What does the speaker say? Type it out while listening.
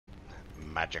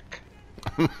magic.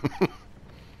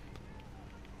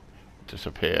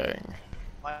 Disappearing.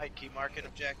 Mike, keep marking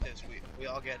objectives. We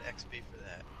all get XP for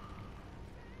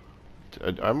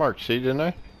that. I marked C, didn't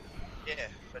I? Yeah,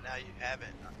 but now you haven't.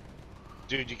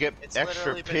 Dude, you get It's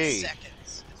extra literally P. been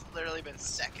seconds. It's literally been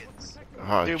seconds.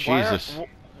 Oh, Dude, Jesus.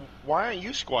 Why aren't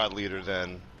you squad leader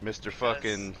then, Mr. Because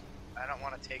Fucking... I don't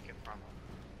want to take it from him.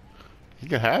 You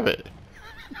can have it.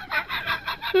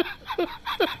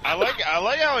 I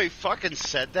like how he fucking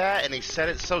said that, and he said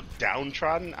it so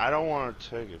downtrodden. I don't want to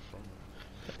take it from him.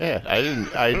 Yeah, I didn't.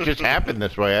 It just happened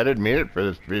this way. I didn't mean it for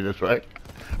this to be this way.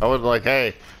 I was like,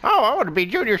 hey, I want to be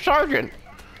junior sergeant.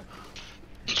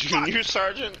 Junior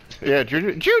sergeant? Yeah,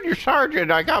 junior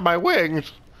sergeant. I got my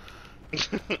wings.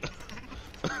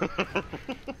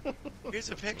 Here's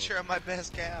a picture of my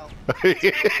best gal.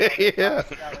 Yeah.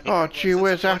 Oh, gee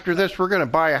whiz, after this, we're going to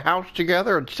buy a house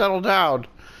together and settle down.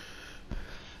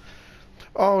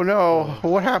 Oh, no.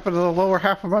 What happened to the lower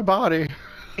half of my body?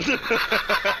 I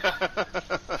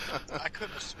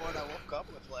couldn't have sworn I woke up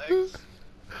with legs.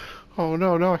 Oh,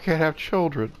 no, I can't have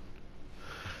children.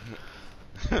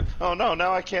 Oh, no,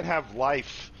 now I can't have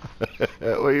life. What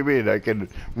do you mean? I can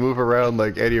move around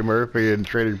like Eddie Murphy in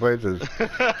Trading Places.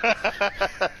 I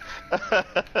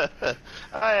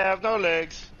have no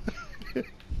legs.